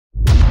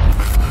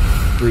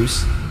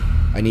Bruce,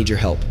 I need your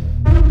help.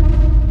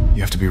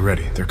 You have to be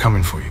ready. They're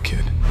coming for you,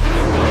 kid.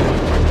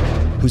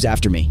 Who's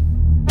after me?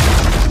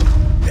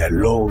 The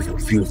love you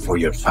feel for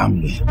your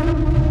family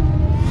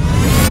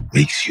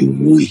makes you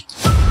weak.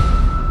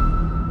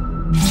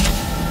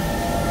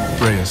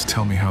 Reyes,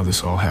 tell me how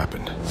this all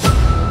happened.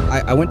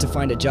 I went to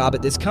find a job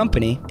at this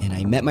company, and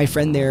I met my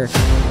friend there.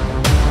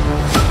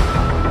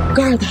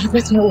 Guard that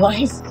with your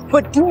wife,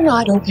 but do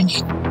not open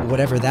it.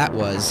 Whatever that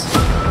was,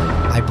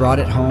 I brought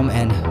it home,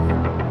 and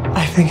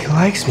I think he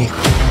likes me.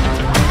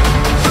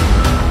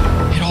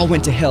 it all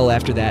went to hell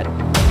after that.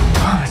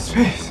 Oh, it's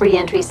space.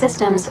 Re-entry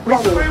systems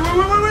ready. Wait,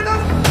 no.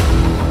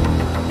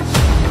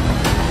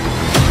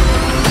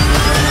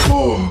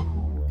 Oh,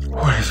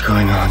 what is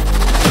going on?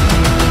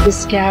 The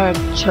scarab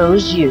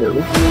chose you,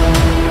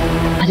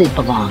 but it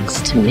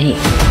belongs to me.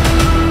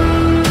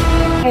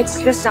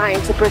 It's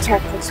designed to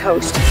protect its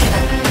host.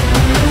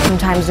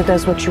 Sometimes it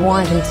does what you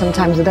want, and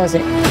sometimes it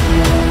doesn't.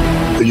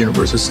 The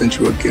universe has sent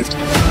you a gift,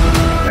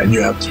 and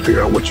you have to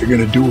figure out what you're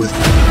gonna do with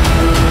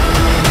it.